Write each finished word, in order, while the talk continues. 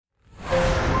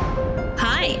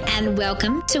and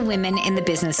welcome to Women in the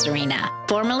Business Arena,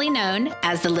 formerly known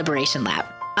as the Liberation Lab.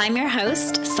 I'm your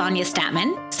host, Sonia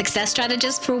Statman, success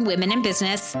strategist for women in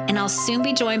business, and I'll soon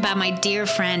be joined by my dear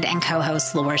friend and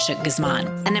co-host, Laura Shook Guzman,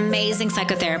 an amazing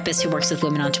psychotherapist who works with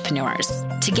women entrepreneurs.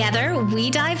 Together, we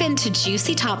dive into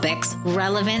juicy topics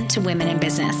relevant to women in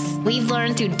business. We've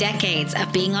learned through decades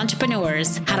of being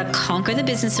entrepreneurs how to conquer the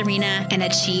business arena and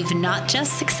achieve not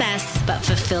just success, but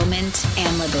fulfillment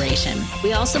and liberation.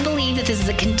 We also believe that this is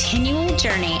a continual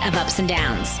journey of ups and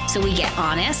downs, so we get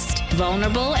honest,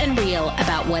 vulnerable, and real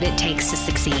about what it takes to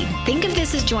succeed. Think of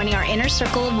this as joining our inner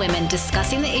circle of women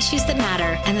discussing the issues that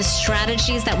matter and the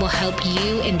strategies that will help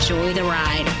you enjoy the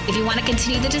ride. If you want to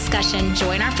continue the discussion,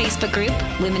 join our Facebook group,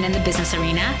 Women in the Business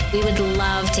Arena. We would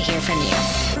love to hear from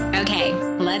you. Okay,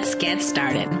 let's get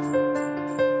started.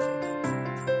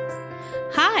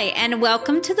 Hi, and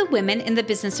welcome to the Women in the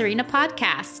Business Arena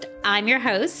podcast. I'm your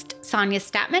host, Sonia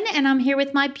Statman, and I'm here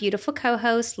with my beautiful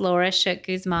co-host, Laura Shook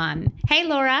Guzman. Hey,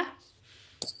 Laura.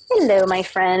 Hello, my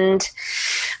friend.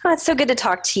 Oh, it's so good to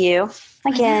talk to you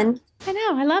again. I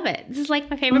know. I love it. This is like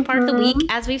my favorite part of the week,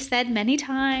 as we've said many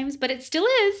times, but it still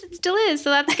is. It still is. So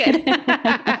that's good.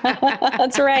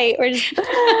 That's right. We're just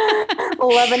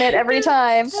loving it every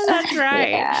time. That's right.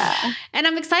 Yeah. And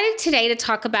I'm excited today to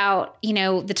talk about,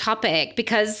 the topic,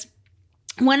 because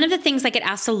one of the things I get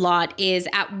asked a lot is,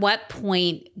 at what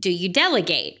point do you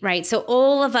delegate, right? So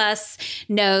all of us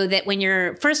know that when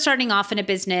you're first starting off in a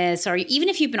business, or even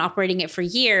if you've been operating it for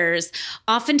years,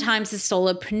 oftentimes as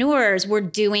solopreneurs, we're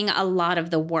doing a lot of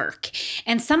the work.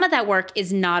 And some of that work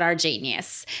is not our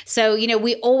genius. So,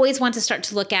 we always want to start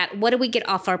to look at, what do we get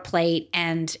off our plate,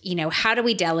 and, how do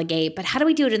we delegate, but how do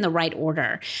we do it in the right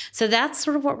order? So that's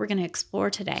sort of what we're going to explore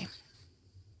today.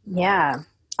 Yeah.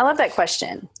 I love that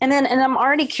question. And I'm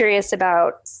already curious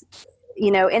about,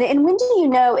 and when do you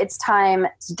know it's time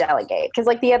to delegate? Because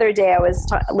like the other day I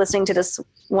was listening to this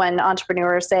one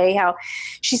entrepreneur say how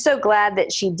she's so glad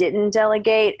that she didn't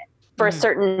delegate for a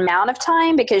certain amount of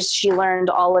time, because she learned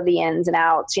all of the ins and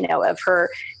outs, of her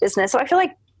business. So I feel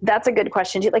like that's a good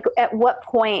question. Like, at what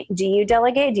point do you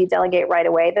delegate? Do you delegate right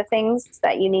away the things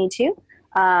that you need to?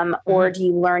 Or do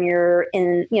you learn your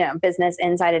business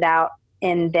inside and out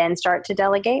and then start to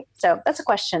delegate? So that's a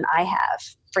question I have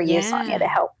for you, Sonia, to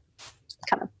help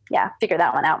kind of, figure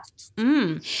that one out.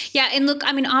 Yeah. And look,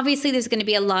 obviously there's going to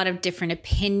be a lot of different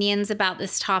opinions about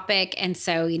this topic. And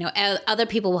so, other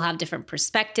people will have different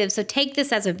perspectives. So take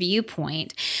this as a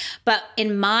viewpoint. But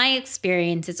in my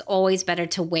experience, it's always better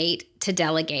to wait to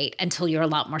delegate until you're a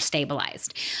lot more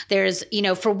stabilized. There's,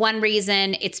 for one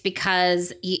reason, it's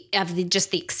because of just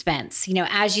the expense.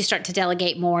 As you start to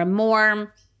delegate more and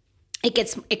more, it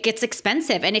gets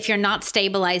expensive. And if you're not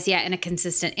stabilized yet in a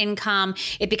consistent income,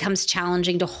 it becomes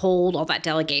challenging to hold all that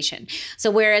delegation. So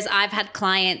whereas I've had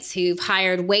clients who've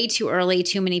hired way too early,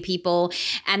 too many people,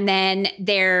 and then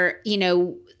they're,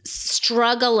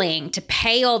 struggling to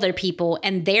pay all their people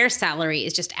and their salary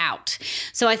is just out.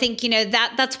 So I think,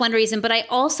 that's one reason. But I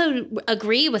also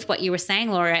agree with what you were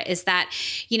saying, Laura, is that,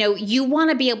 you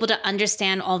want to be able to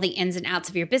understand all the ins and outs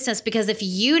of your business, because if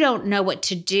you don't know what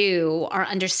to do or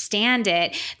understand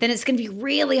it, then it's going to be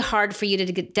really hard for you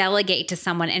to delegate to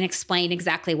someone and explain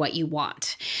exactly what you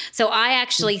want. So I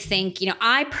actually think,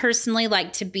 I personally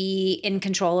like to be in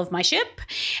control of my ship.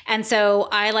 And so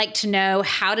I like to know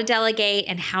how to delegate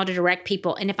and how to direct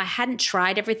people. And if I hadn't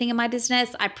tried everything in my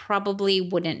business, I probably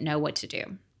wouldn't know what to do.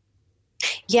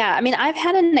 Yeah. I've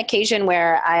had an occasion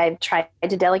where I've tried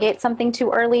to delegate something too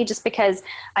early, just because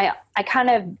I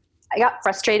got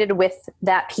frustrated with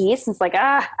that piece. It's like,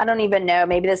 I don't even know.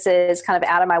 Maybe this is kind of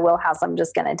out of my wheelhouse. I'm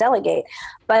just going to delegate.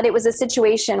 But it was a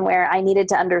situation where I needed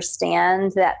to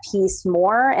understand that piece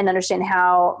more and understand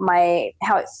how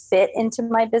it fit into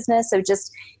my business. So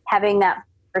just having that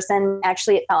person,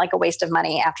 actually, it felt like a waste of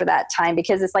money after that time,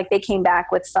 because it's like they came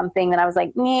back with something that I was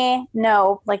like,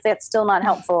 no, like that's still not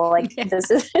helpful. Like this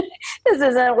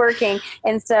isn't working.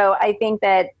 And so I think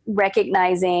that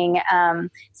recognizing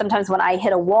sometimes when I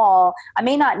hit a wall, I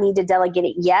may not need to delegate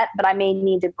it yet, but I may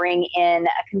need to bring in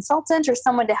a consultant or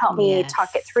someone to help me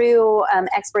talk it through,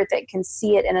 expert that can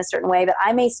see it in a certain way. But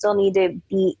I may still need to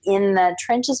be in the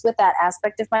trenches with that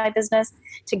aspect of my business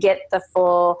to get the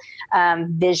full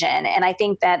vision. And I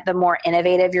think that the more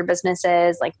innovative your business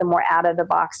is, like the more out of the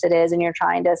box it is, and you're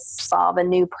trying to solve a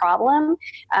new problem,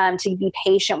 to be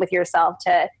patient with yourself,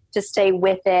 to stay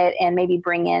with it and maybe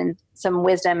bring in some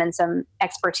wisdom and some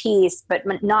expertise, but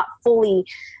not fully,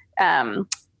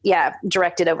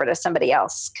 directed over to somebody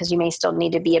else, because you may still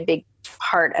need to be a big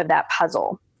part of that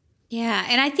puzzle. Yeah.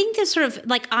 And I think there's sort of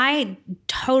like, I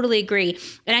totally agree.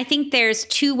 And I think there's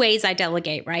two ways I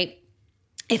delegate, right?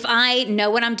 If I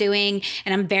know what I'm doing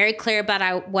and I'm very clear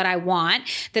about what I want,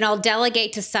 then I'll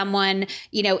delegate to someone,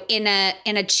 in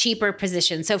a cheaper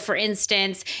position. So for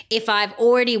instance, if I've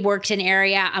already worked an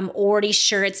area, I'm already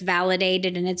sure it's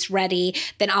validated and it's ready,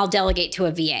 then I'll delegate to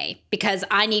a VA because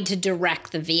I need to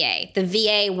direct the VA. The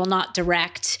VA will not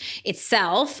direct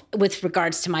itself with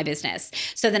regards to my business.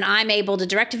 So then I'm able to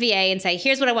direct a VA and say,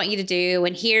 here's what I want you to do.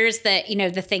 And here's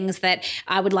the things that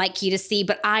I would like you to see,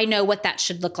 but I know what that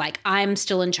should look like. I'm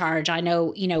still in charge. I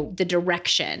know, the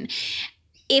direction.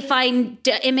 If I am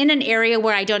in an area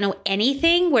where I don't know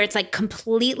anything, where it's like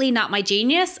completely not my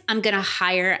genius, I'm going to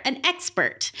hire an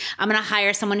expert. I'm going to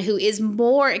hire someone who is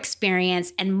more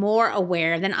experienced and more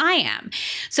aware than I am.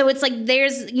 So it's like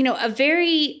there's, a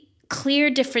very clear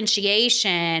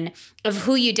differentiation of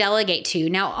who you delegate to.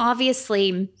 Now,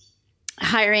 obviously,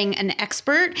 hiring an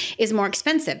expert is more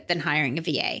expensive than hiring a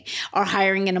VA or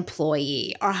hiring an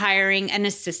employee or hiring an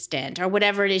assistant or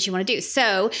whatever it is you want to do.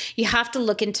 So you have to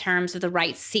look in terms of the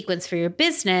right sequence for your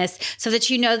business so that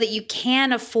you know that you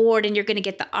can afford and you're going to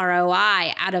get the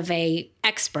ROI out of a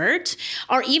expert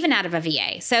or even out of a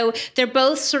VA. So they're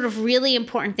both sort of really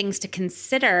important things to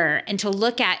consider and to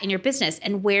look at in your business.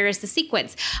 And where is the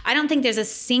sequence? I don't think there's a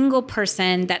single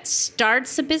person that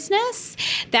starts a business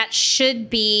that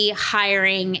should be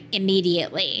hiring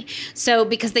immediately. So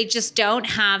because they just don't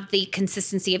have the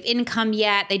consistency of income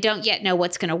yet, they don't yet know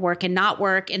what's going to work and not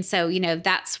work. And so,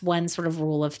 that's one sort of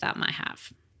rule of thumb I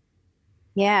have.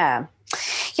 Yeah.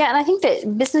 Yeah. And I think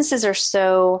that businesses are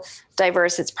so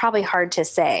diverse, it's probably hard to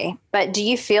say. But do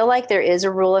you feel like there is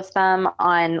a rule of thumb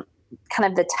on kind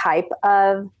of the type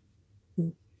of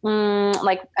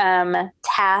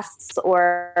tasks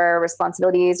or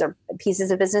responsibilities or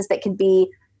pieces of business that could be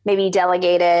maybe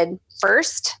delegated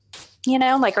first?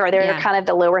 Are there kind of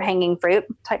the lower hanging fruit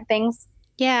type things?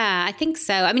 Yeah, I think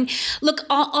so. I mean, look,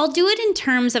 I'll do it in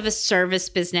terms of a service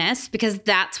business because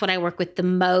that's what I work with the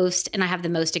most and I have the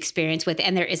most experience with,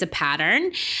 and there is a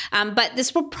pattern. But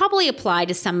this will probably apply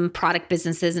to some product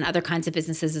businesses and other kinds of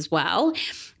businesses as well.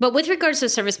 But with regards to a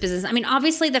service business, I mean,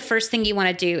 obviously the first thing you want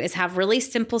to do is have really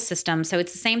simple systems. So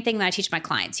it's the same thing that I teach my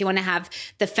clients. You want to have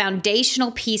the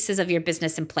foundational pieces of your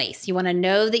business in place. You want to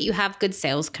know that you have good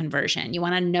sales conversion. You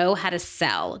want to know how to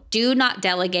sell. Do not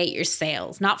delegate your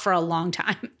sales, not for a long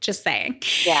time. Just saying.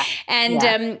 Yeah.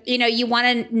 And, you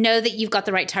want to know that you've got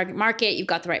the right target market, you've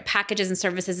got the right packages and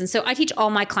services. And so I teach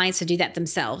all my clients to do that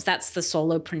themselves. That's the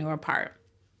solopreneur part.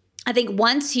 I think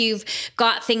once you've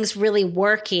got things really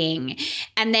working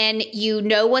and then you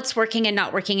know what's working and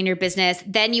not working in your business,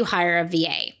 then you hire a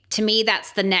VA. To me,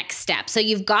 that's the next step. So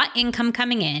you've got income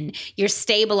coming in, you're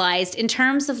stabilized in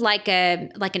terms of like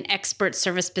an expert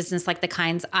service business, like the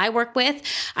kinds I work with.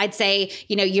 I'd say,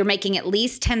 you're making at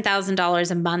least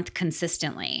 $10,000 a month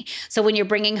consistently. So when you're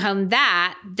bringing home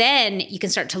that, then you can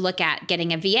start to look at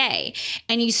getting a VA,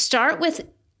 and you start with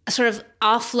sort of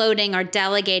offloading or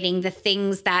delegating the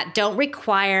things that don't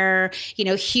require,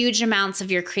 huge amounts of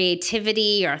your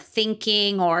creativity or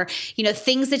thinking or,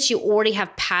 things that you already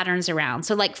have patterns around.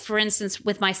 So like, for instance,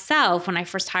 with myself, when I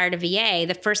first hired a VA,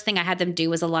 the first thing I had them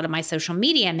do was a lot of my social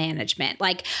media management.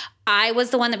 Like I was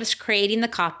the one that was creating the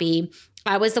copy.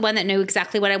 I was the one that knew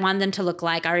exactly what I wanted them to look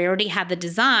like. I already had the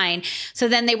design. So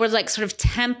then they were like sort of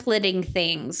templating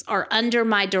things or under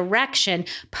my direction,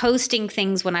 posting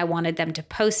things when I wanted them to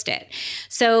post it.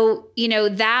 So,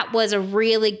 that was a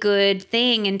really good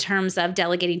thing in terms of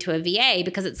delegating to a VA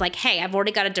because it's like, hey, I've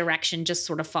already got a direction, just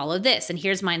sort of follow this. And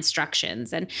here's my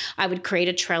instructions. And I would create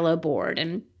a Trello board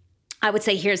and I would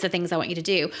say, here's the things I want you to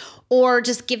do. Or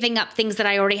just giving up things that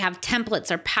I already have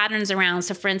templates or patterns around.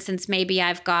 So for instance, maybe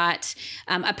I've got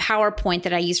a PowerPoint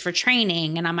that I use for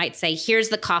training. And I might say, here's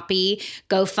the copy,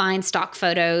 go find stock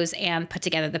photos and put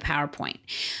together the PowerPoint.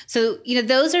 So,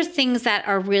 those are things that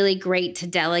are really great to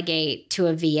delegate to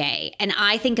a VA. And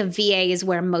I think a VA is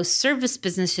where most service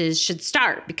businesses should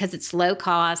start because it's low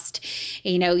cost.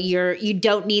 You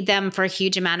don't need them for a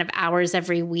huge amount of hours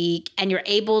every week. And you're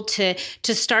able to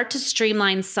start to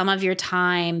streamline some of your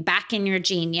time back in your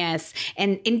genius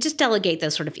and just delegate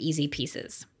those sort of easy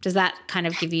pieces. Does that kind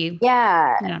of give you?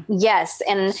 Yeah. Yes.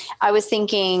 And I was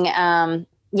thinking, I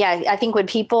think when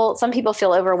some people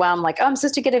feel overwhelmed, like, oh, I'm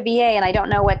supposed to get a VA and I don't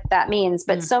know what that means.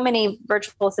 But so many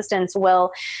virtual assistants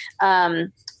will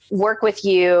work with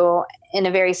you in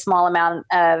a very small amount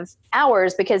of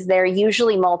hours because they're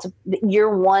usually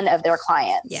you're one of their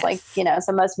clients. Yes.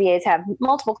 So most VAs have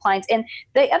multiple clients. And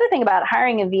the other thing about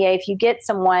hiring a VA, if you get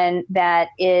someone that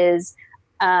is,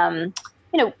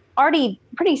 already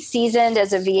pretty seasoned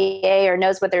as a VA or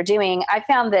knows what they're doing, I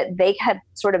found that they had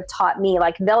sort of taught me,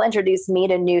 like they'll introduce me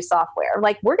to new software.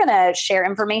 Like, we're going to share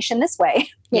information this way,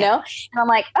 you know? And I'm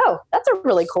like, oh, that's a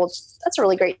really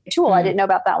great tool. I didn't know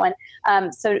about that one.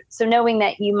 So knowing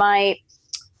that you might,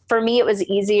 for me, it was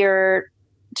easier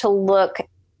to look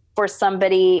for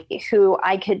somebody who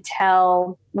I could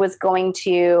tell was going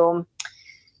to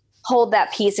hold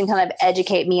that piece and kind of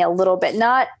educate me a little bit,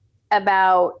 not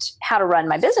about how to run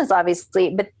my business, obviously,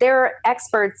 but they're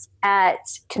experts at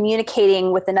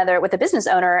communicating with a business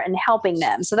owner and helping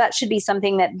them. So that should be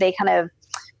something that they kind of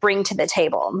bring to the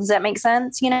table. Does that make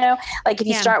sense? You know, like if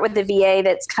you start with the VA,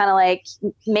 that's kind of like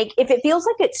if it feels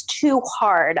like it's too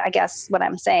hard, I guess what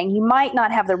I'm saying, you might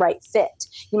not have the right fit.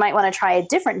 You might want to try a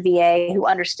different VA who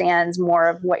understands more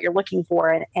of what you're looking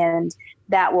for, and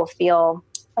that will feel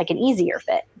like an easier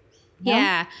fit.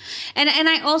 Yeah. And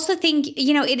I also think,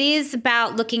 it is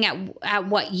about looking at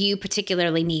what you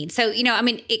particularly need. So,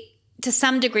 to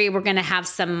some degree, we're going to have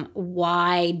some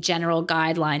wide general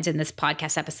guidelines in this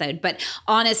podcast episode. But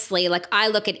honestly, like I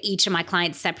look at each of my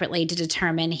clients separately to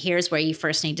determine here's where you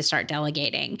first need to start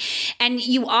delegating. And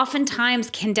you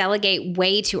oftentimes can delegate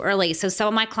way too early. So some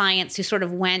of my clients who sort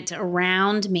of went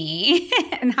around me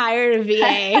and hired a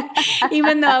VA,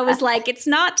 even though I was like, it's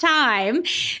not time,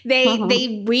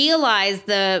 they realized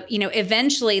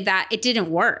eventually that it didn't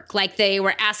work. Like they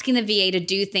were asking the VA to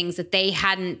do things that they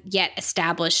hadn't yet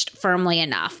established firmly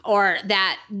enough, or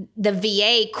that the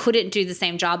VA couldn't do the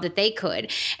same job that they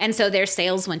could. And so their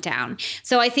sales went down.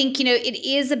 So I think, it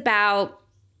is about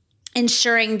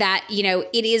ensuring that,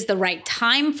 it is the right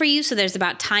time for you. So there's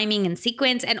about timing and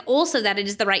sequence, and also that it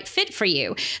is the right fit for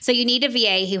you. So you need a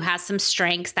VA who has some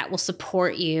strengths that will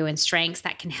support you and strengths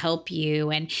that can help you.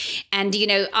 And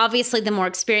obviously the more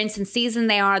experienced and seasoned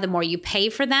they are, the more you pay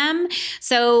for them.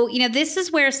 So, this is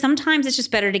where sometimes it's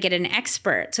just better to get an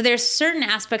expert. So there's certain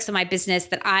aspects of my business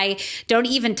that I don't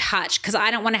even touch because I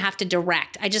don't want to have to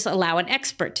direct. I just allow an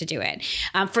expert to do it.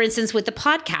 For instance, with the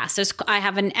podcast, I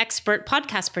have an expert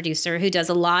podcast producer who does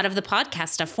a lot of the podcast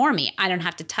stuff for me. I don't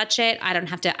have to touch it.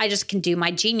 I just can do my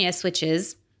genius, which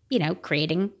is,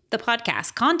 creating the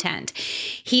podcast content.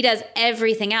 He does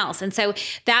everything else. And so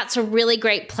that's a really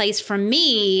great place for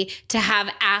me to have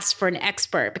asked for an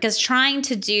expert, because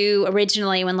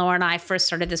originally when Laura and I first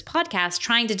started this podcast,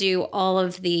 trying to do all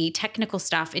of the technical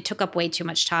stuff, it took up way too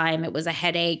much time. It was a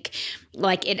headache.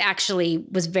 Like it actually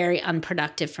was very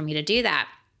unproductive for me to do that.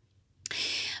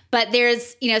 But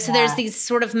there's, there's these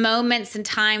sort of moments and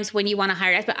times when you want to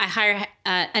hire an expert. I hire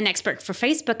an expert for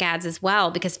Facebook ads as well,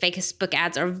 because Facebook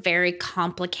ads are very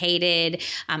complicated.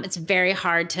 It's very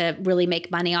hard to really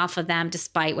make money off of them,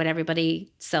 despite what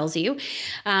everybody sells you.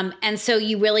 And so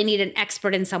you really need an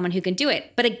expert and someone who can do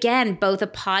it. But again, both a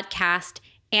podcast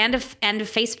and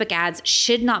Facebook ads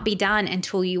should not be done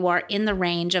until you are in the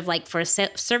range of, like, for a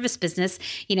service business,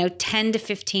 10 to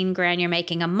 15 grand you're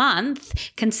making a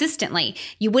month consistently.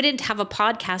 You wouldn't have a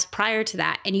podcast prior to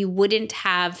that, and you wouldn't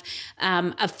have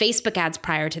a Facebook ads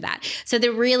prior to that. So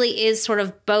there really is sort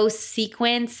of both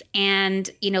sequence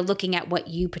and, looking at what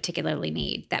you particularly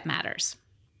need that matters.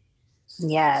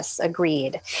 Yes,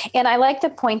 agreed. And I like the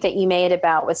point that you made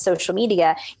about with social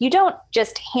media. You don't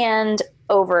just hand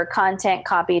over content,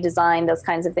 copy, design, those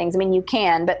kinds of things. I mean, you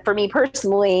can, but for me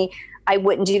personally, I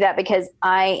wouldn't do that, because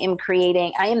I am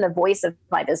the voice of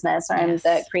my business. Or I'm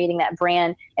creating that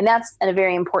brand. And that's a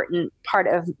very important part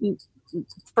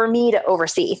for me to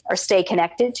oversee or stay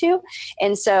connected to.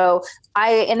 And so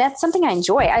that's something I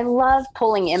enjoy. I love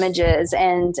pulling images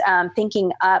and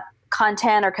thinking up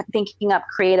content or thinking up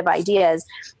creative ideas.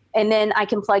 And then I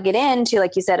can plug it into,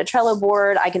 like you said, a Trello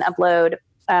board. I can upload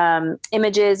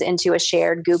images into a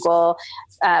shared Google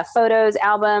Photos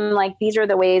album. Like, these are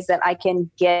the ways that I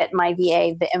can get my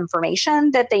VA the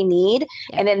information that they need.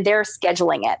 Yeah. And then they're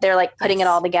scheduling it. They're like putting it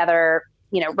all together,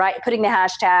 putting the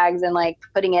hashtags and like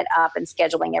putting it up and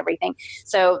scheduling everything.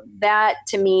 So that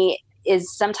to me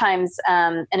is sometimes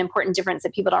an important difference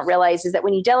that people don't realize, is that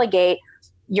when you delegate,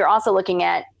 you're also looking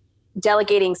at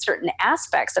delegating certain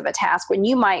aspects of a task when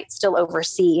you might still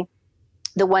oversee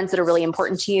the ones that are really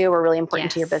important to you or really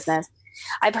important to your business.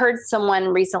 I've heard someone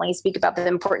recently speak about the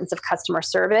importance of customer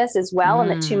service as well, and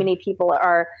that too many people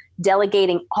are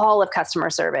delegating all of customer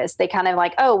service. They kind of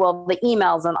like, oh, well, the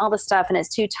emails and all the stuff, and it's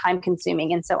too time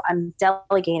consuming. And so I'm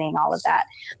delegating all of that.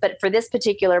 But for this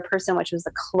particular person, which was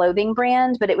a clothing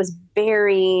brand, but it was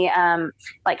very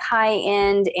like high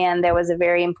end, and there was a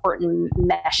very important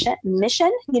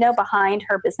mission, behind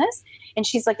her business. And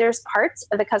she's like, there's parts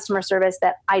of the customer service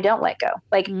that I don't let go.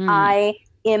 Like I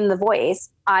am the voice.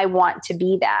 I want to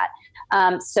be that.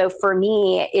 So for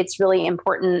me, it's really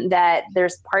important that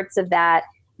there's parts of that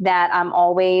I'm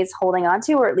always holding on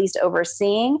to, or at least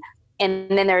overseeing. And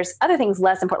then there's other things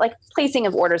less important, like placing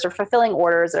of orders or fulfilling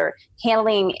orders or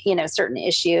handling, certain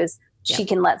issues. Yep. She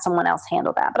can let someone else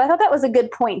handle that. But I thought that was a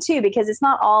good point too, because it's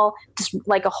not all just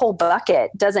like a whole bucket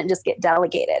doesn't just get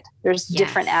delegated. There's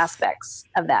different aspects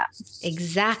of that.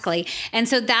 Exactly. And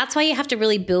so that's why you have to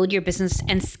really build your business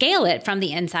and scale it from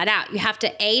the inside out. You have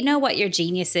to know what your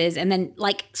genius is, and then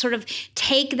like sort of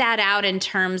take that out in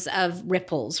terms of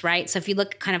ripples, right? So if you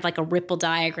look kind of like a ripple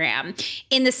diagram,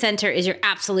 in the center is your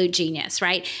absolute genius,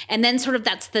 right? And then sort of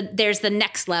there's the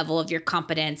next level of your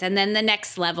competence, and then the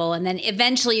next level, and then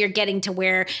eventually you're getting to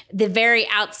where the very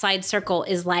outside circle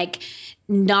is like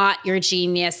not your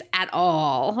genius at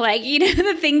all. Like,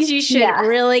 the things you should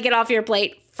really get off your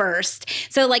plate first.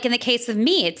 So like in the case of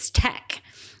me, it's tech.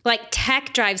 Like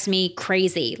tech drives me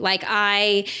crazy. Like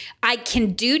I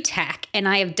can do tech, and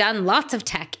I have done lots of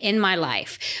tech in my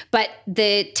life, but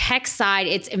the tech side,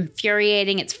 it's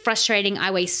infuriating. It's frustrating.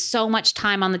 I waste so much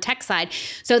time on the tech side.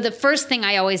 So the first thing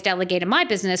I always delegate in my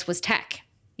business was tech.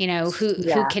 Who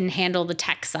can handle the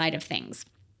tech side of things.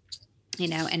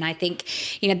 And I think,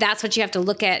 that's what you have to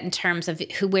look at in terms of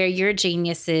where your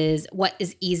genius is, what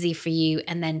is easy for you,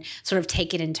 and then sort of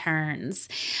take it in turns.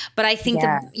 But I think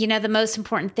the most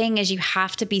important thing is you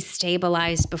have to be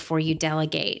stabilized before you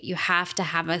delegate. You have to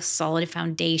have a solid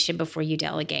foundation before you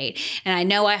delegate. And I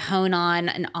know I hone on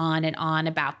and on and on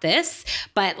about this,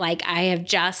 but like I have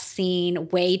just seen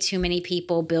way too many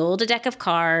people build a deck of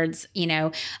cards,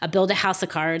 build a house of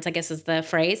cards, I guess is the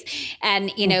phrase.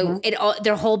 And,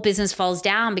 their whole business falls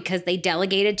down because they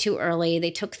delegated too early.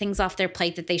 They took things off their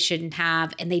plate that they shouldn't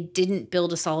have, and they didn't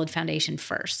build a solid foundation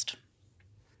first.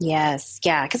 Yes.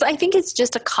 Yeah. Because I think it's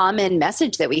just a common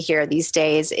message that we hear these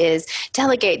days is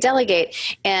delegate.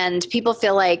 And people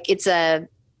feel like it's a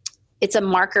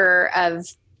marker of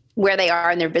where they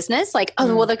are in their business. Like,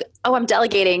 I'm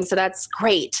delegating. So that's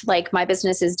great. Like my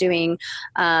business is doing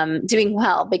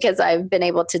well because I've been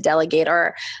able to delegate.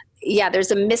 Or there's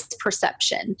a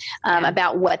misperception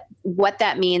about what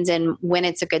that means and when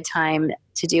it's a good time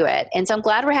to do it. And so I'm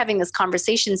glad we're having this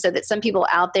conversation so that some people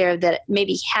out there that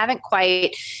maybe haven't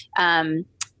quite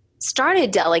started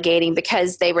delegating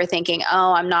because they were thinking,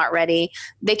 I'm not ready.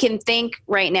 They can think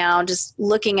right now, just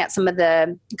looking at some of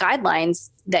the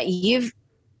guidelines that you've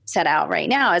set out right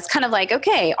now. It's kind of like,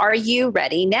 okay, are you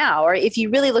ready now? Or if you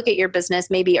really look at your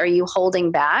business, maybe are you holding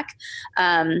back?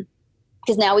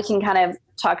 Because now we can kind of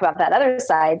talk about that other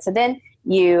side. So then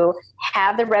you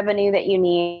have the revenue that you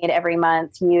need every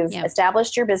month. You've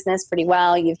established your business pretty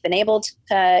well. You've been able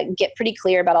to get pretty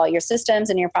clear about all your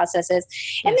systems and your processes.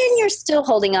 And then you're still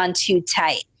holding on too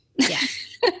tight. Yeah.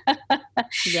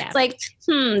 It's like,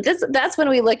 that's when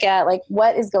we look at like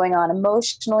what is going on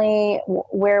emotionally.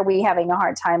 Where are we having a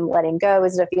hard time letting go?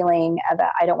 Is it a feeling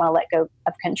that I don't want to let go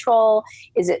of control?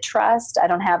 Is it trust? I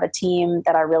don't have a team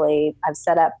that I've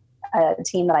set up a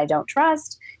team that I don't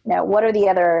trust. What are the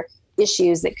other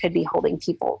issues that could be holding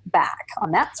people back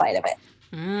on that side of it?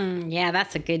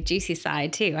 That's a good juicy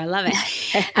side too. I love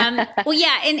it. And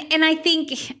I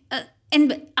think,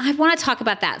 and I want to talk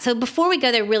about that. So before we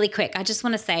go there really quick, I just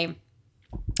want to say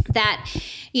that,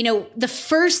 the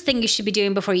first thing you should be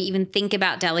doing before you even think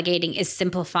about delegating is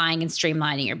simplifying and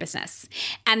streamlining your business.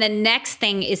 And the next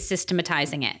thing is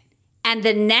systematizing it. And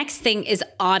the next thing is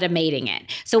automating it.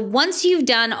 So once you've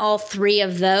done all three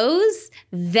of those,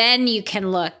 then you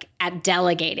can look at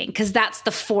delegating, because that's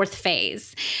the fourth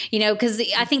phase, because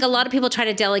I think a lot of people try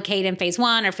to delegate in phase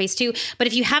 1 or phase 2, but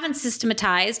if you haven't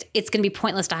systematized, it's going to be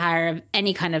pointless to hire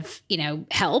any kind of,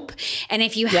 help. And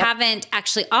if you haven't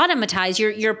actually automatized,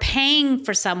 you're paying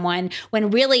for someone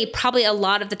when really probably a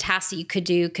lot of the tasks that you could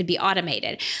do could be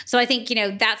automated. So I think,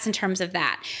 that's in terms of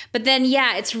that. But then,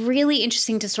 it's really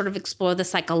interesting to sort of explore the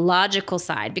psychological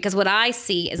side, because what I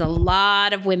see is a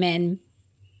lot of women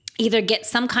either get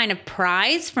some kind of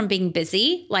prize from being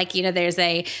busy. Like, there's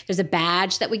a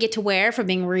badge that we get to wear for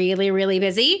being really, really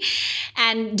busy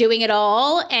and doing it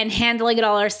all and handling it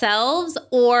all ourselves,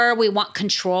 or we want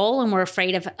control and we're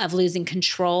afraid of losing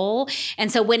control.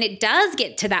 And so when it does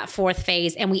get to that fourth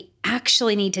phase and we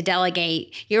actually need to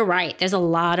delegate, you're right. There's a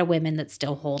lot of women that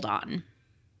still hold on.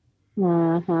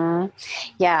 Mm-hmm.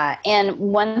 Yeah. And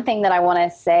one thing that I want to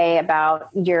say about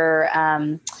your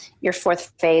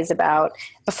fourth phase, about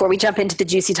before we jump into the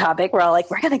juicy topic, we're all like,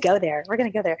 we're going to go there.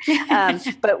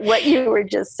 But what you were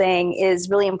just saying is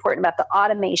really important about the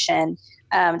automation.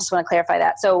 Just want to clarify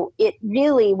that. So it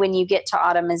really, when you get to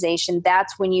automation,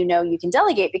 that's when you know you can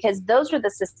delegate, because those are the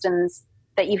systems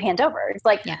that you hand over. It's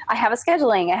like, I have a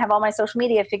scheduling, I have all my social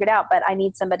media figured out, but I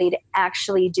need somebody to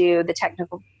actually do the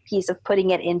technical piece of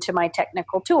putting it into my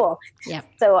technical tool. Yeah.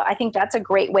 So I think that's a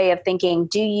great way of thinking.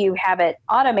 Do you have it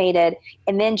automated?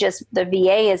 And then just the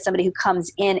VA is somebody who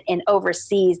comes in and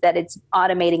oversees that it's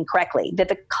automating correctly, that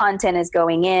the content is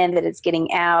going in, that it's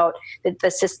getting out, that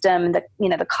the system,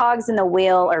 the cogs in the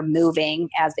wheel are moving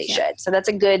as they should. So that's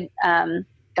a good,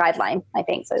 guideline, I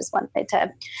think. So I just wanted to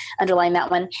underline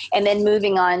that one. And then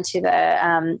moving on to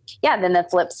the, then the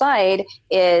flip side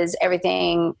is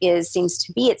everything seems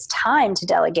to be, it's time to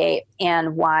delegate.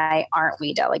 And why aren't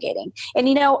we delegating? And,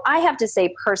 I have to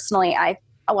say personally, I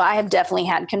have definitely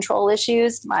had control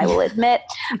issues, I will admit,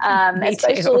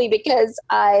 especially because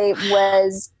I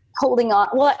was holding on.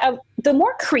 Well, the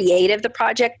more creative the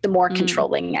project, the more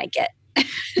controlling I get.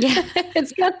 Yeah.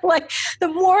 It's kind of like the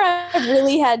more I've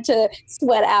really had to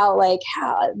sweat out like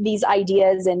how these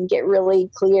ideas and get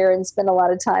really clear and spend a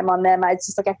lot of time on them, it's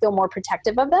just like I feel more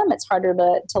protective of them. It's harder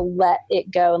to let it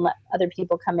go and let other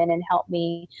people come in and help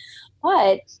me.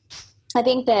 But I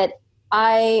think that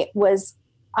I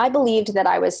believed that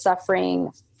I was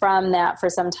suffering from that for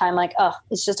some time, like, oh,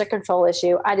 it's just a control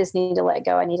issue. I just need to let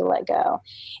go. I need to let go.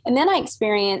 And then I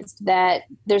experienced that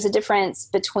there's a difference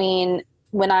between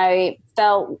when I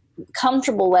felt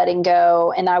comfortable letting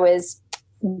go and I was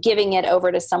giving it over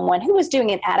to someone who was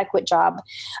doing an adequate job.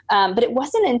 But it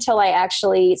wasn't until I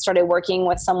actually started working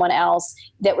with someone else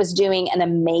that was doing an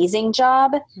amazing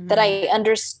job that I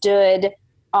understood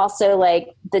also like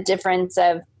the difference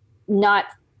of not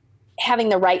having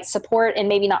the right support and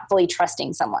maybe not fully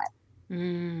trusting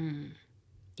someone.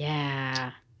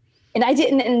 Yeah. And I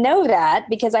didn't know that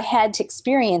because I had to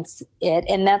experience it.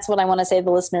 And that's what I want to say to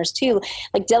the listeners too.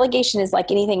 Like delegation is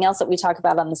like anything else that we talk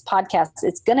about on this podcast.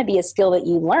 It's going to be a skill that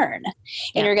you learn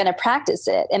and you're going to practice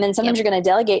it. And then sometimes you're going to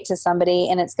delegate to somebody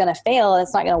and it's going to fail and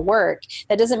it's not going to work.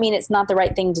 That doesn't mean it's not the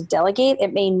right thing to delegate.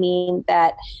 It may mean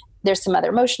that there's some other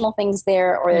emotional things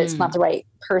there or it's not the right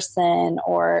person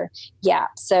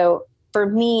So for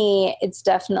me, it's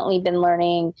definitely been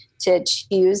learning to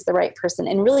choose the right person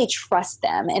and really trust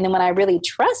them. And then when I really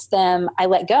trust them, I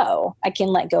let go. I can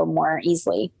let go more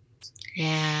easily.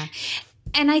 Yeah.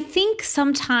 And I think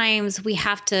sometimes we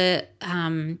have to,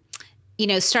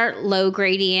 start low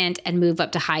gradient and move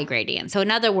up to high gradient. So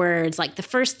in other words, like the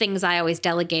first things I always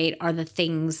delegate are the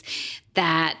things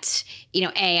that,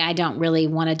 I don't really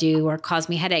want to do or cause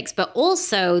me headaches, but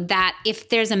also that if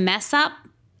there's a mess up,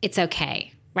 it's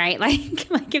okay. Right?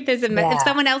 Like if there's if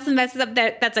someone else messes up,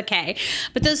 that's okay.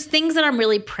 But those things that I'm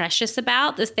really precious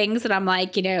about, those things that I'm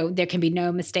like, there can be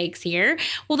no mistakes here.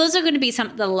 Well, those are going to be some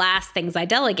of the last things I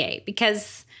delegate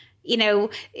because,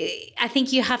 I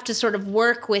think you have to sort of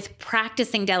work with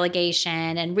practicing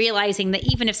delegation and realizing that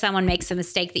even if someone makes a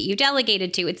mistake that you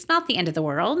delegated to, it's not the end of the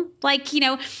world. Like,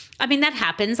 that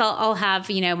happens. I'll have,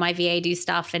 my VA do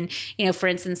stuff and, for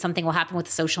instance, something will happen with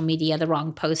social media. The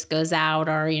wrong post goes out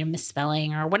or,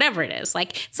 misspelling or whatever it is.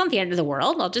 Like, it's not the end of the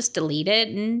world. I'll just delete it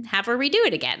and have her redo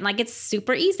it again. Like, it's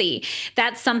super easy.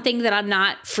 That's something that I'm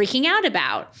not freaking out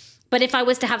about. But if I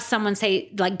was to have someone say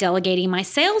like delegating my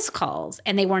sales calls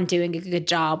and they weren't doing a good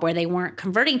job or they weren't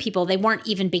converting people, they weren't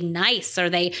even being nice or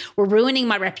they were ruining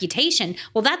my reputation,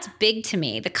 well, that's big to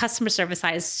me. The customer service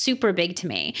side is super big to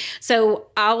me. So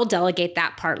I will delegate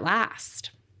that part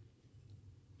last.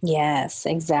 Yes,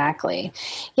 exactly.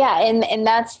 Yeah. And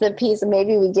that's the piece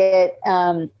maybe we get,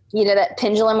 that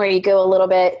pendulum where you go a little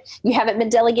bit, you haven't been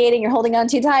delegating, you're holding on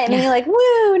too tight and then you're like,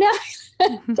 woo, now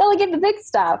delegate the big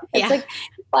stuff. It's like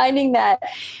finding that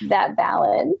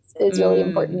balance is really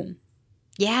important.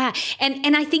 Yeah.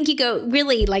 And I think you go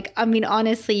really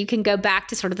honestly, you can go back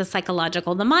to sort of the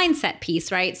psychological, the mindset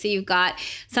piece, right? So you've got,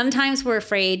 sometimes we're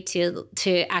afraid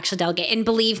to actually delegate. And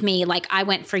believe me, like I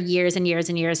went for years and years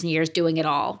and years and years doing it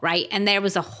all, right? And there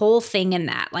was a whole thing in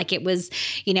that. Like it was,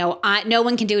 no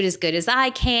one can do it as good as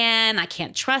I can. I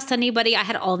can't trust anybody. I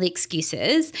had all the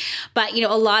excuses. But,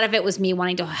 a lot of it was me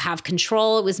wanting to have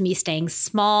control. It was me staying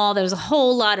small. There was a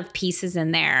whole lot of pieces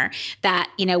in there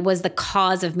that, was the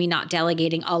cause of me not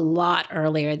delegating a lot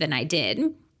earlier than I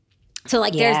did. So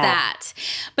there's that.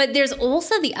 But there's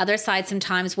also the other side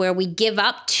sometimes where we give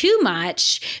up too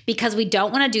much because we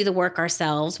don't want to do the work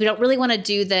ourselves. We don't really want to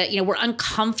do we're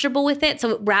uncomfortable with it.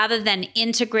 So rather than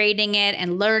integrating it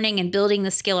and learning and building the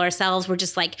skill ourselves, we're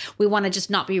just we want to just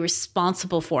not be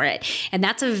responsible for it. And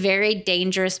that's a very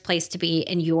dangerous place to be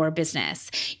in your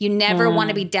business. You never want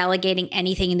to be delegating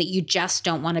anything that you just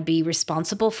don't want to be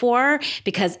responsible for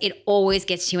because it always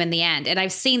gets you in the end. And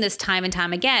I've seen this time and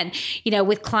time again,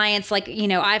 with clients.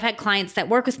 I've had clients that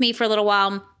work with me for a little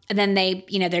while and then they,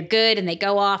 they're good and they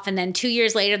go off. And then 2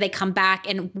 years later, they come back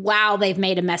and wow, they've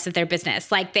made a mess of their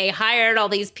business. Like they hired all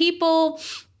these people.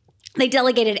 They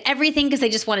delegated everything because they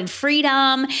just wanted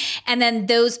freedom. And then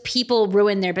those people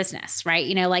ruined their business, right?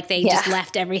 Like they just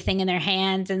left everything in their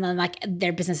hands and then like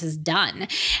their business is done.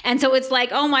 And so it's like,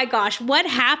 oh my gosh, what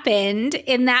happened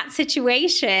in that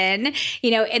situation?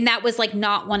 And that was like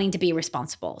not wanting to be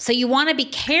responsible. So you want to be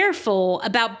careful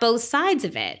about both sides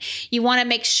of it. You want to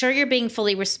make sure you're being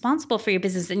fully responsible for your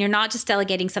business and you're not just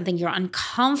delegating something you're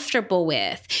uncomfortable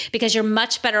with, because you're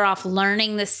much better off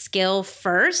learning the skill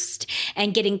first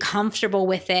and getting comfortable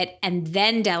with it and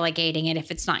then delegating it if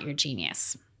it's not your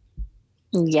genius.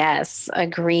 Yes,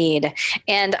 agreed.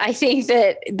 And I think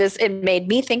that it made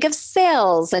me think of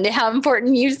sales and how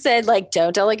important you said, like,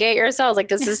 don't delegate your sales. Like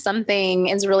this is something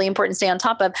is really important to stay on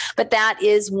top of. But that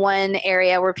is one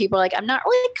area where people are like, I'm not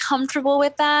really comfortable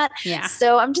with that. Yeah.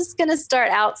 So I'm just going to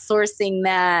start outsourcing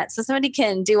that so somebody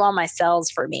can do all my sales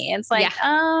for me. And it's like,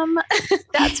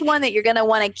 that's one that you're going to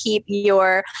want to keep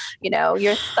your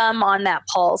thumb on that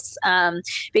pulse,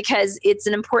 because it's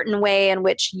an important way in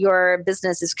which your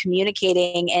business is communicating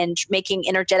and making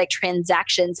energetic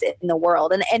transactions in the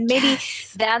world. And maybe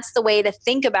that's the way to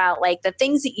think about like the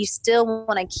things that you still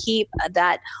want to keep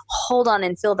that hold on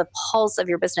and feel the pulse of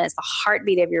your business, the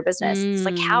heartbeat of your business. It's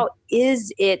like, how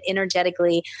is it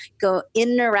energetically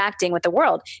interacting with the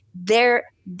world? That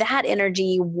energy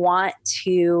you want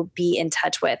to be in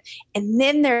touch with. And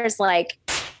then there's like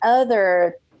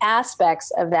other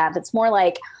aspects of that that's more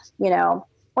like,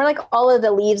 we're like all of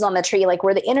the leaves on the tree, like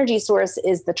where the energy source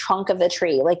is the trunk of the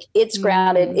tree. Like it's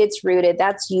grounded, it's rooted.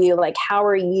 That's you. Like, how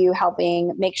are you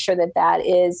helping make sure that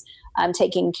is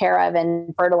taken care of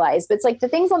and fertilized? But it's like the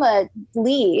things on the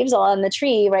leaves on the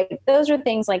tree, right? Those are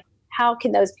things like, how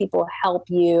can those people help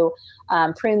you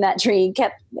prune that tree,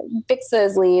 fix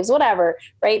those leaves, whatever,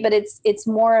 right? But it's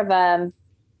more of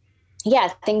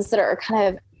things that are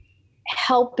kind of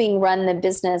helping run the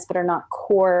business, but are not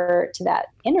core to that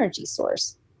energy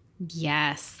source.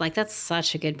 Yes, like that's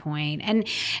such a good point. And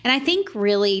I think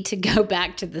really to go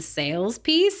back to the sales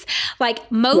piece,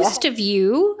 like most of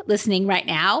you listening right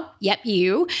now,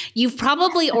 you've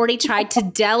probably already tried to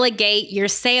delegate your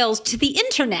sales to the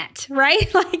internet,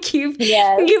 right? Like you've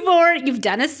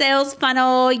done a sales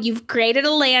funnel, you've created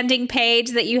a landing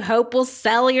page that you hope will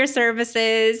sell your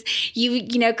services.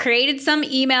 You created some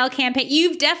email campaign.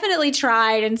 You've definitely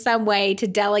tried in some way to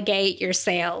delegate your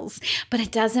sales, but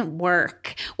it doesn't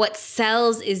work. What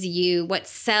sells is you. What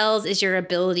sells is your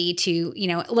ability to,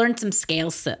 learn some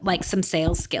scales, like some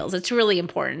sales skills. It's really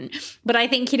important. But I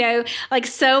think, like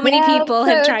so many people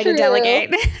have tried to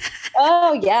delegate.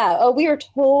 Oh, yeah. Oh, we are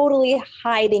totally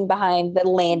hiding behind the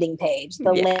landing page,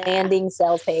 landing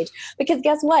sales page. Because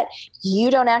guess what? You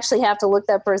don't actually have to look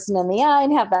that person in the eye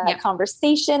and have that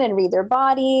conversation and read their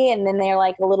body. And then they're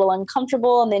like a little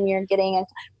uncomfortable. And then you're getting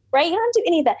right? You don't do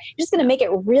any of that. You're just going to make it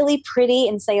really pretty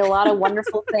and say a lot of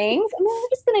wonderful things. And then they're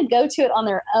just going to go to it on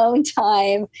their own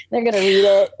time. They're going to read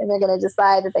it and they're going to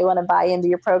decide that they want to buy into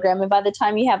your program. And by the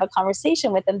time you have a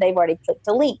conversation with them, they've already clicked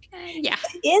a link. Yeah.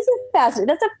 Isn't fascinating?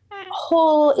 That's a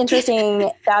whole interesting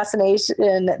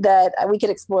fascination that we could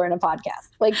explore in a podcast,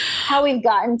 like how we've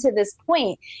gotten to this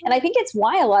point. And I think it's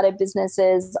why a lot of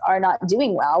businesses are not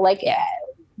doing well. Like,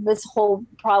 this whole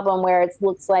problem where it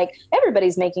looks like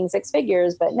everybody's making six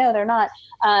figures, but no, they're not.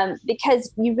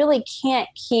 Because you really can't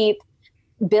keep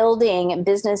building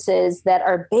businesses that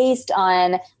are based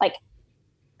on like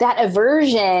that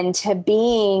aversion to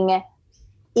being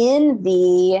in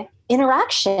the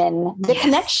interaction, the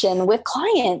connection with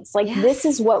clients. Like this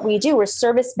is what we do. We're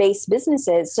service-based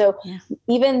businesses. So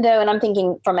even though, and I'm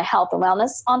thinking from a health and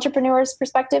wellness entrepreneur's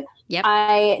perspective,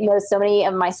 I know so many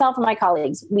of myself and my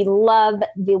colleagues, we love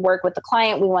the work with the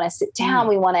client. We want to sit down.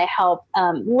 We want to help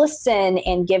listen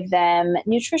and give them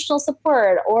nutritional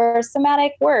support or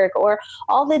somatic work or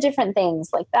all the different things.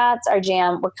 Like that's our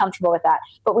jam. We're comfortable with that.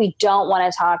 But we don't want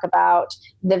to talk about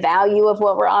the value of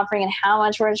what we're offering and how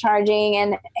much we're charging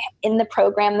and in the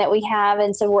program that we have.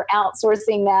 And so we're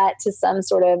outsourcing that to some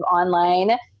sort of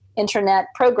online internet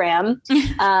program.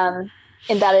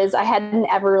 And that is, I hadn't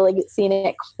ever really seen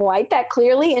it quite that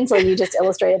clearly until you just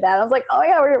illustrated that. I was like, oh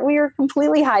yeah, we were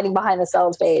completely hiding behind the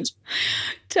sales page.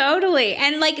 Totally.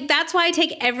 And like, that's why I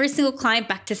take every single client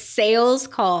back to sales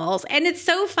calls. And it's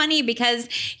so funny because,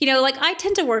 you know, like I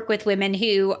tend to work with women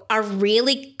who are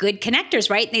really good connectors,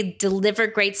 right? They deliver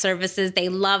great services. They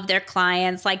love their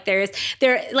clients. Like they're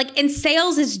like, in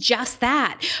sales is just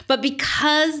that. But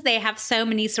because they have so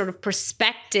many sort of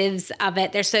perspectives of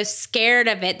it, they're so scared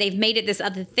of it. They've made it this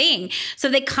other thing. So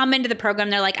they come into the program.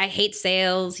 They're like, I hate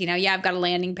sales. You know, yeah, I've got a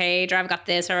landing page, or I've got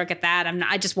this, or I've got that.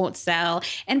 I just won't sell.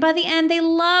 And by the end, they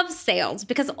love sales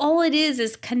because all it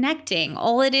is connecting.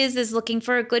 All it is looking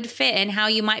for a good fit and how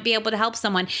you might be able to help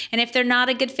someone. And if they're not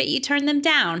a good fit, you turn them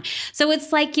down. So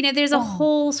it's like, you know, there's a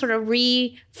whole sort of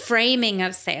reframing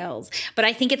of sales. But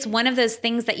I think it's one of those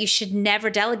things that you should never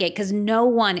delegate because no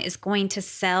one is going to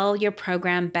sell your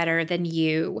program better than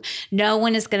you. No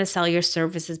one is going to sell your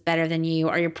services better than you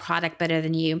or your product better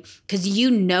than you because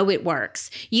you know it works.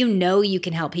 You know you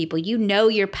can help people. You know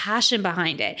your passion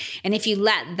behind it. And if you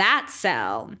let that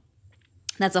sell,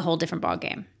 that's a whole different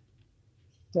ballgame.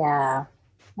 Yeah,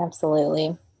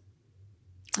 absolutely.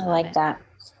 I like that.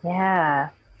 Yeah.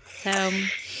 So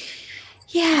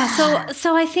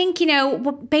I think, you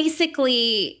know,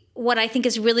 basically what I think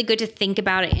is really good to think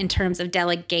about it in terms of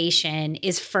delegation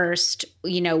is first,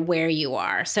 you know, where you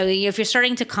are. So if you're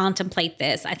starting to contemplate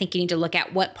this, I think you need to look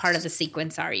at what part of the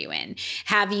sequence are you in?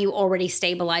 Have you already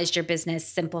stabilized your business,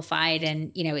 simplified,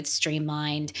 and, you know, it's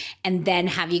streamlined? And then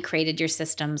have you created your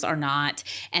systems or not?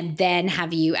 And then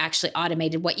have you actually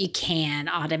automated what you can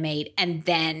automate? And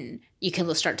then you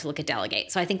can start to look at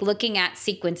delegate. So I think looking at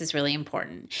sequence is really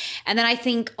important. And then I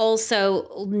think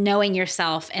also knowing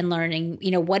yourself and learning, you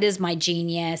know, what is my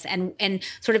genius? And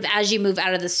sort of as you move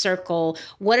out of the circle,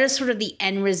 what are sort of the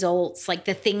end results, like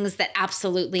the things that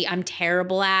absolutely I'm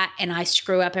terrible at and I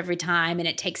screw up every time and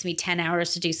it takes me 10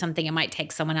 hours to do something it might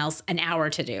take someone else an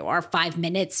hour to do or 5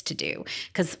 minutes to do.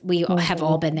 Because we have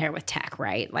all been there with tech,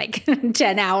 right? Like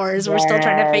 10 hours, we're still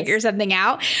trying to figure something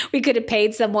out. We could have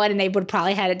paid someone and they would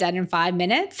probably had it done in 5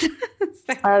 minutes.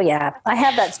 Oh yeah. I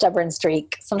have that stubborn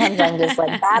streak. Sometimes I'm just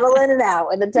like battling it out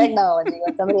with the technology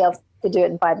when somebody else could do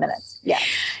it in 5 minutes. Yeah.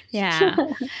 Yeah.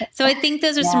 So I think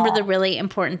those are some of the really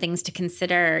important things to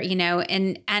consider, you know,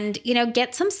 and, you know,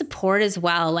 get some support as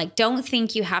well. Like, don't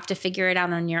think you have to figure it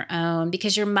out on your own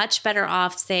because you're much better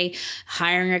off, say,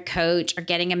 hiring a coach or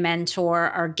getting a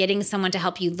mentor or getting someone to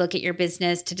help you look at your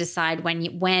business to decide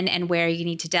when and where you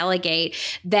need to delegate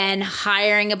than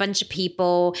hiring a bunch of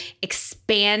people,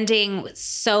 expanding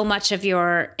so much of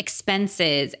your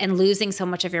expenses and losing so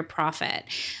much of your profit.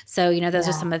 So, you know, those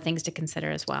are some of the things to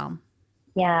consider as well.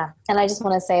 Yeah. And I just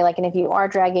want to say, like, and if you are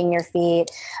dragging your feet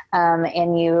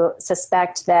and you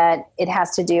suspect that it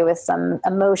has to do with some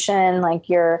emotion, like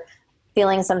you're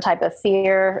feeling some type of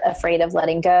fear, afraid of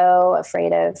letting go,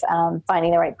 afraid of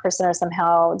finding the right person, or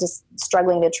somehow just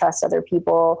struggling to trust other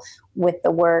people with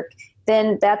the work,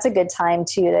 then that's a good time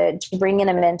to bring in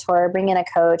a mentor, bring in a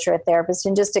coach or a therapist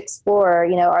and just explore,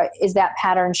 you know, is that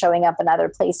pattern showing up in other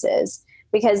places?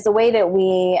 Because the way that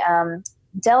we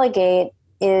delegate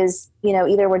is, you know,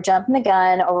 either we're jumping the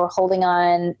gun or we're holding,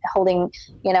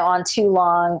 you know, on too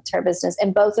long to our business.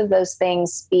 And both of those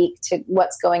things speak to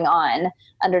what's going on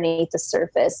underneath the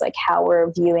surface, like how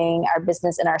we're viewing our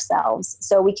business and ourselves.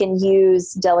 So we can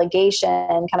use delegation,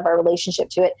 kind of our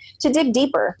relationship to it, to dig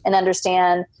deeper and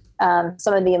understand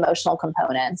some of the emotional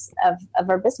components of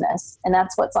our business. And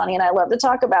that's what Sonia and I love to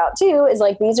talk about too, is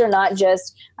like, these are not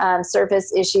just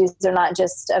surface issues. They're not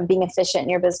just being efficient in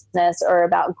your business or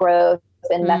about growth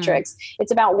and metrics.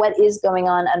 It's about what is going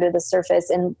on under the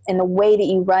surface, and the way that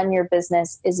you run your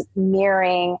business is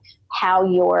mirroring how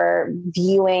you're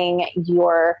viewing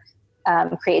your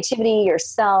creativity,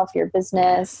 yourself, your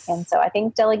business. And so I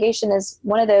think delegation is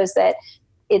one of those that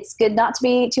it's good not to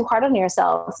be too hard on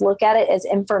yourself. Look at it as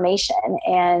information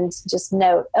and just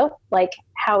note, like,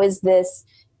 how is this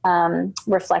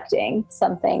reflecting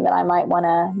something that I might want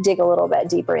to dig a little bit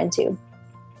deeper into?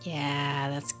 Yeah,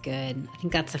 that's good. I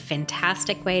think that's a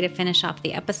fantastic way to finish off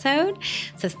the episode.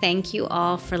 So thank you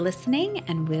all for listening,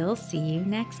 and we'll see you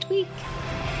next week.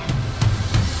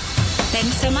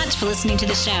 Thanks so much for listening to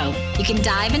the show. You can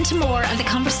dive into more of the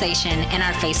conversation in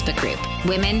our Facebook group,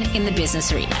 Women in the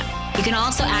Business Arena. You can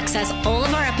also access all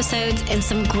of our episodes and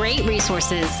some great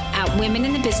resources at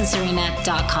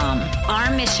womeninthebusinessarena.com.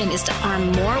 Our mission is to arm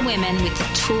more women with the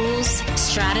tools,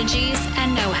 strategies,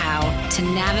 and know-how to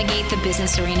navigate the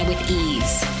business arena with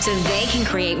ease so they can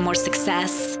create more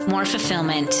success, more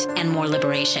fulfillment, and more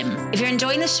liberation. If you're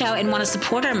enjoying the show and want to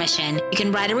support our mission, you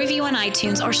can write a review on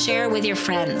iTunes or share it with your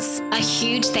friends. A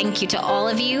huge thank you to all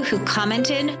of you who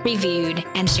commented, reviewed,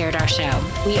 and shared our show.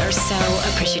 We are so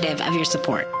appreciative of your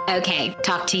support. Okay,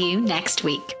 talk to you next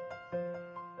week.